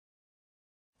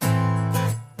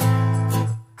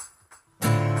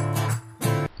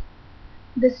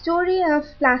The story of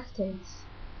plastids.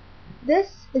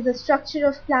 This is the structure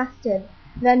of plastid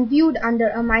when viewed under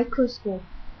a microscope.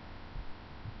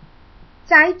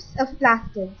 Types of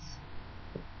plastids: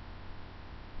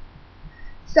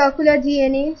 circular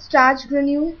DNA, starch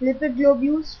granule, lipid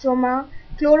globule, stroma,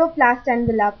 chloroplast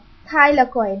envelope,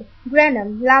 thylakoid,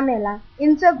 granum, lamella,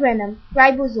 intergranum,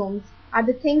 ribosomes are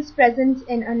the things present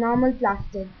in a normal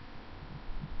plastid.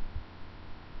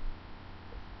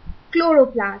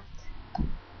 Chloroplast.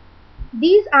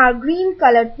 These are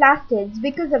green-colored plastids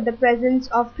because of the presence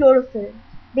of chlorophyll.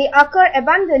 They occur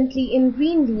abundantly in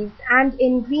green leaves and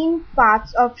in green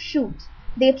parts of shoots.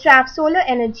 They trap solar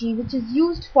energy which is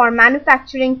used for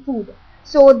manufacturing food,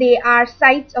 so they are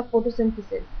sites of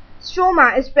photosynthesis.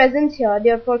 Stroma is present here,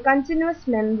 therefore continuous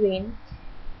membrane.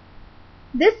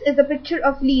 This is a picture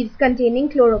of leaves containing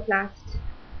chloroplast.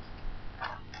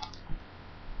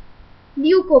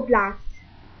 Leucoplast.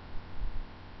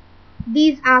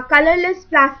 These are colorless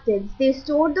plastids. They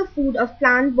store the food of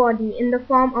plant body in the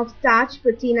form of starch,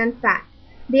 protein and fat.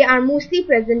 They are mostly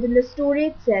present in the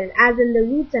storage cell as in the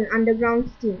roots and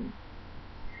underground stem.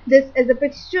 This is a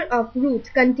picture of root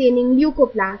containing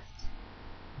leucoplast.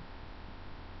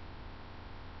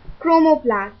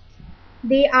 Chromoplast.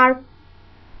 They are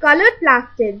colored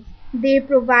plastids. They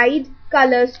provide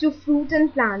colors to fruit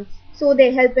and plants, so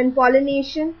they help in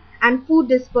pollination and food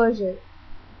dispersal.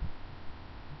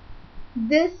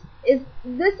 These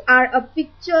are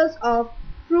pictures of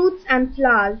fruits and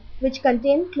flowers which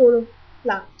contain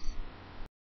chloroplast.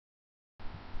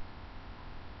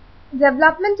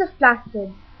 Development of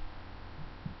plastids.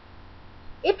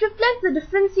 It reflects the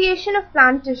differentiation of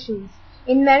plant tissues.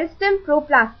 In meristem,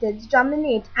 proplastids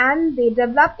dominate and they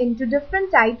develop into different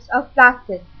types of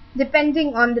plastids.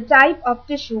 Depending on the type of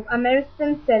tissue a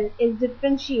meristem cell is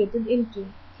differentiated into.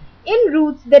 In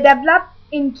roots, they develop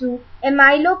into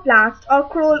amyloplast or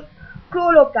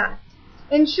chloroplast.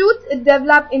 In shoots, it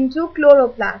develops into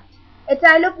chloroplast,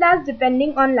 etyloplast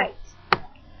depending on light.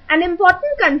 An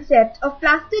important concept of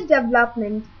plastid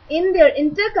development in their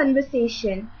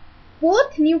interconversation,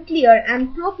 both nuclear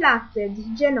and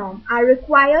proplastid genome are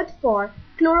required for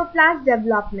chloroplast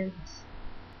development.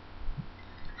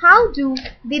 How do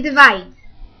they divide?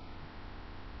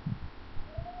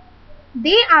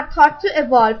 They are thought to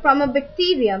evolve from a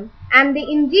bacterium, and they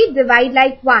indeed divide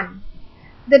like one.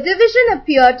 The division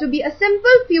appears to be a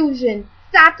simple fusion,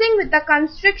 starting with a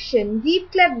constriction, deep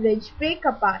cleavage, break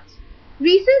apart.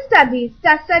 Recent studies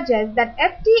suggest that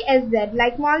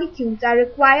FTSZ-like molecules are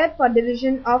required for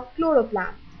division of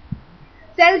chloroplast.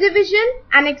 Cell division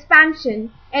and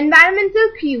expansion,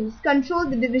 environmental cues control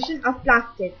the division of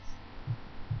plastids.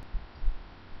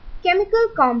 Chemical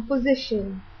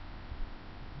composition.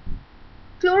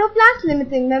 Chloroplast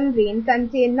limiting membrane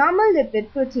contain normal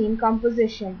lipid protein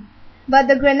composition, but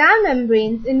the granule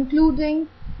membranes, including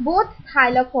both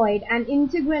thylakoid and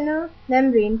intergranular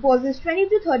membrane, possess 20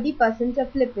 to 30%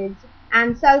 of lipids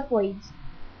and sulfoids,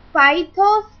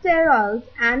 phytosterols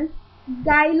and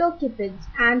glycolipids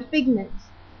and pigments.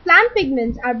 Plant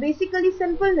pigments are basically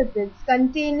simple lipids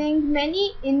containing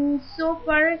many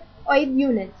isoperoid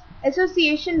units.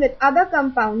 Association with other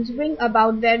compounds bring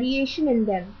about variation in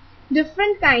them.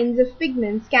 Different kinds of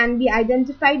pigments can be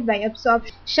identified by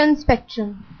absorption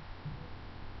spectrum.